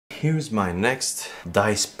here's my next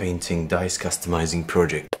dice painting, dice customizing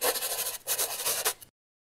project.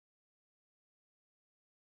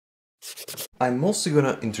 I'm also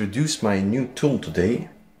gonna introduce my new tool today,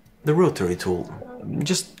 the rotary tool.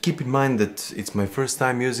 Just keep in mind that it's my first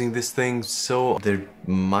time using this thing, so there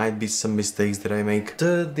might be some mistakes that I make.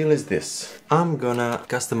 The deal is this: I'm gonna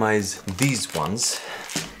customize these ones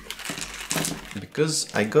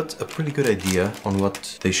because I got a pretty good idea on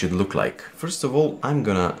what they should look like. First of all, I'm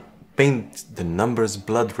gonna paint the numbers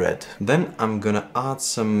blood red. Then I'm gonna add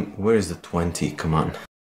some... Where is the 20? Come on.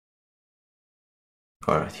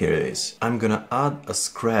 Alright, here it is. I'm gonna add a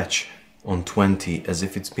scratch on 20 as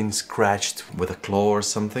if it's been scratched with a claw or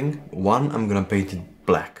something. One, I'm gonna paint it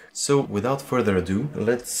black. So without further ado,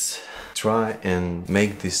 let's try and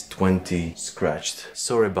make this 20 scratched.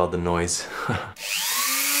 Sorry about the noise.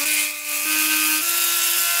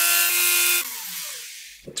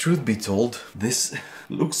 Truth be told, this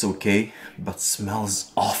looks okay, but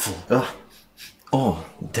smells awful. Oh,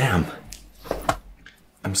 damn.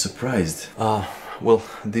 I'm surprised. Well,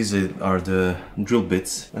 these are the drill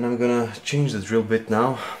bits, and I'm gonna change the drill bit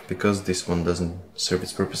now because this one doesn't serve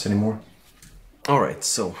its purpose anymore. Alright,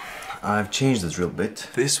 so I've changed the drill bit.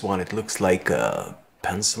 This one, it looks like a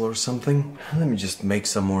pencil or something. Let me just make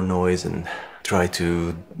some more noise and try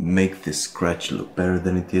to make this scratch look better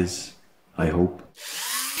than it is, I hope.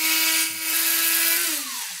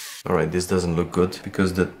 Alright, this doesn't look good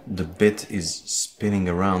because the bit is spinning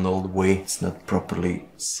around all the way. It's not properly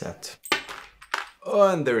set. Oh,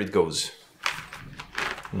 and there it goes.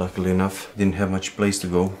 Luckily enough, didn't have much place to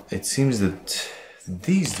go. It seems that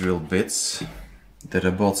these drill bits that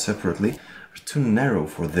I bought separately are too narrow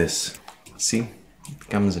for this. See? It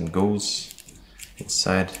comes and goes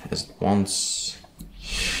inside as it wants.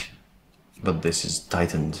 But this is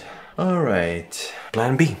tightened. Alright,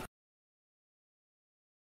 plan B.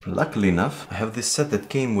 Luckily enough, I have this set that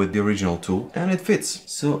came with the original tool and it fits.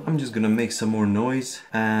 So I'm just gonna make some more noise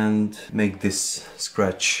and make this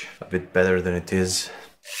scratch a bit better than it is.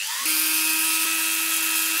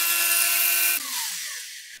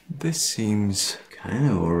 This seems kind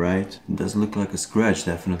of alright. It does look like a scratch,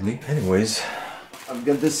 definitely. Anyways, I've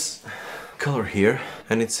got this color here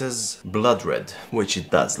and it says blood red, which it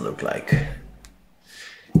does look like.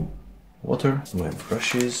 Water, my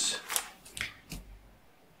brushes.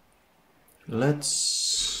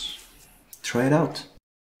 Let's try it out.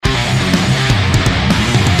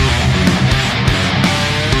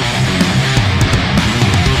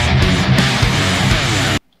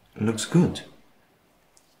 Looks good.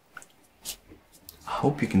 I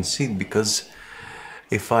hope you can see it because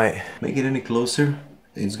if I make it any closer,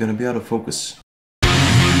 it's gonna be out of focus.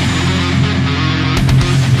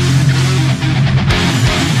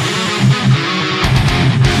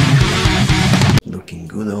 Looking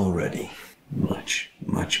good already.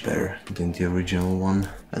 Much better than the original one.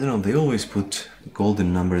 I don't know, they always put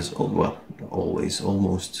golden numbers, well, always,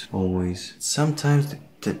 almost always. Sometimes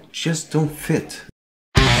they just don't fit.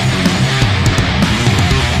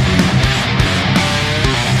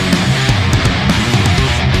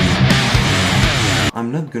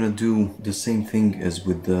 I'm not gonna do the same thing as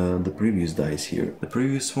with the previous dice here. The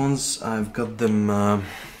previous ones, I've got them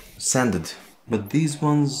sanded, but these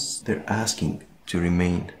ones, they're asking to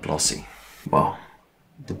remain glossy. Wow,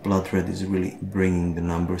 the blood red is really bringing the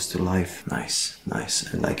numbers to life. Nice,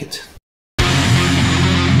 nice, I like it.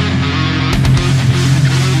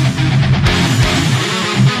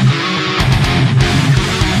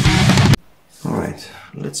 Alright,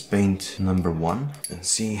 let's paint number 1 and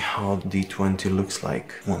see how D20 looks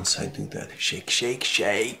like once I do that. Shake, shake,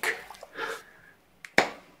 shake!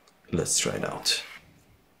 Let's try it out.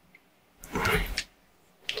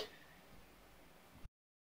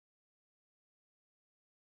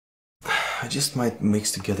 I just might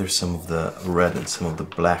mix together some of the red and some of the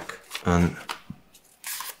black and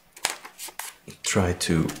try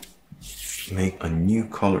to make a new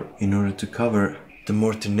color in order to cover the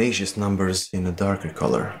more tenacious numbers in a darker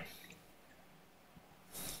color.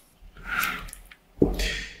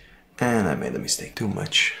 And I made a mistake. Too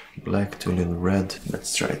much black, too little red.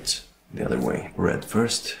 Let's try it the other way. Red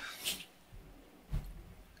first.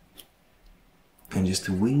 And just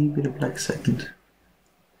a wee bit of black second.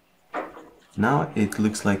 Now it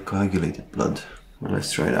looks like coagulated blood. Well,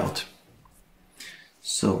 let's try it out.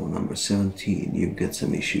 So, number 17, you get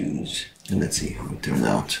some issues. And let's see how it turned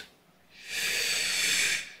out.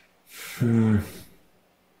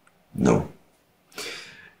 No.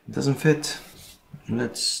 It doesn't fit.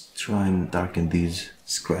 Let's try and darken these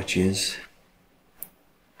scratches.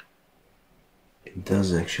 It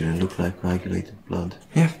does actually look like coagulated blood.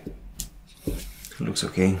 Yeah. looks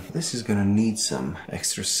okay. This is gonna need some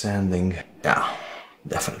extra sanding. Yeah,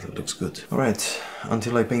 definitely looks good. Alright,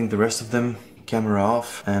 until I paint the rest of them, camera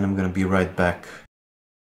off, and I'm gonna be right back.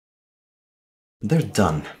 They're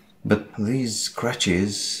done. But these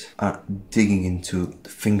scratches are digging into the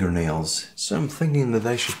fingernails. So I'm thinking that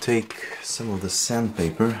I should take some of the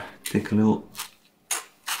sandpaper, take a little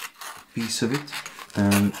piece of it,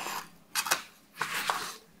 and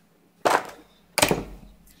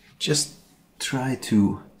just try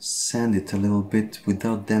to sand it a little bit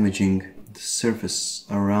without damaging the surface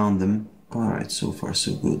around them. Alright, so far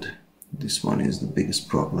so good. This one is the biggest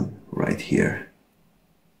problem right here.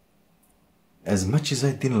 As much as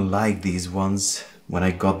I didn't like these ones when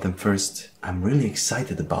I got them first, I'm really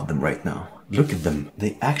excited about them right now. Look at them.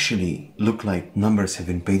 They actually look like numbers have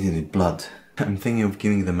been painted in blood. I'm thinking of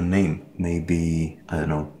giving them a name. Maybe, I don't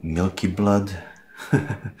know, Milky Blood?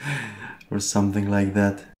 Or something like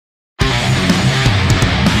that.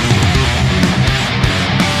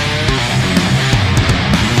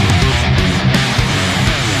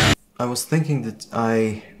 I was thinking that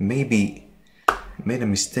I maybe made a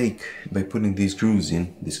mistake by putting these grooves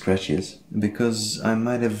in, these scratches, because I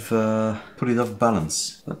might have put it off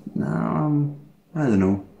balance. But now, I don't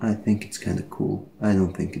know, I think it's kind of cool. I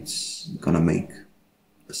don't think it's gonna make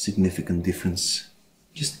a significant difference.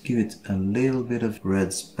 Just give it a little bit of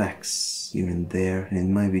red specks here and there, and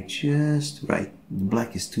it might be just right. The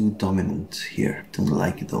black is too dominant here. Don't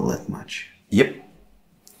like it all that much. Yep,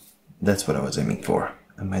 that's what I was aiming for.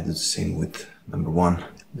 I might do the same with number one.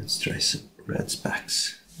 Let's try some red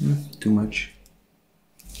specks. Too much.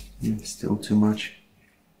 Still too much.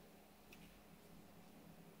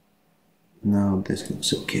 Now this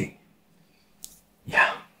looks okay.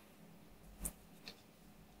 Yeah.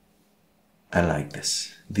 I like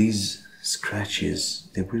this. These scratches,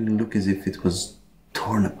 they really look as if it was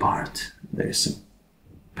torn apart. There's some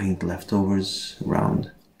paint leftovers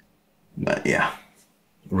around. But yeah,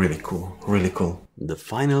 really cool, really cool. The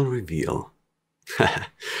final reveal.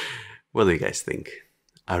 What do you guys think?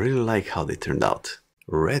 I really like how they turned out.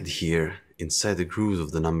 Red here, inside the grooves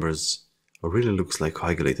of the numbers, really looks like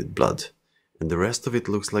coagulated blood. And the rest of it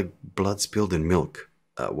looks like blood spilled in milk.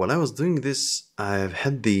 While I was doing this, I've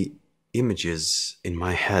had the images in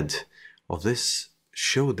my head of this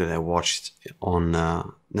show that I watched on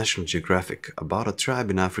National Geographic about a tribe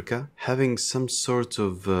in Africa having some sort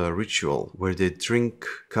of ritual where they drink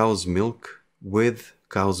cow's milk with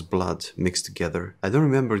cow's blood mixed together. I don't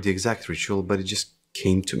remember the exact ritual, but it just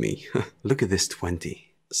came to me. Look at this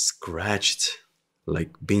 20. Scratched,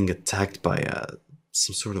 like being attacked by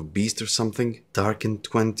some sort of beast or something. Darkened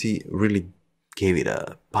 20 really gave it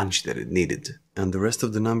a punch that it needed. And the rest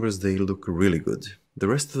of the numbers, they look really good. The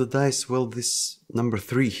rest of the dice, well, this number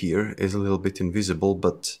 3 here is a little bit invisible,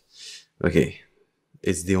 but okay,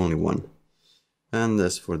 it's the only one. And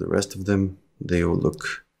as for the rest of them, they all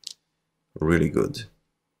look really good,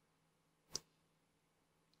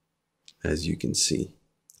 as you can see.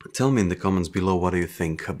 Tell me in the comments below what do you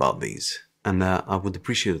think about these. And I would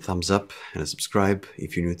appreciate a thumbs up and a subscribe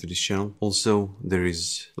if you're new to this channel. Also, there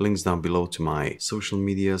is links down below to my social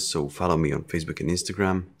media, so follow me on Facebook and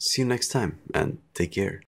Instagram. See you next time, and take care.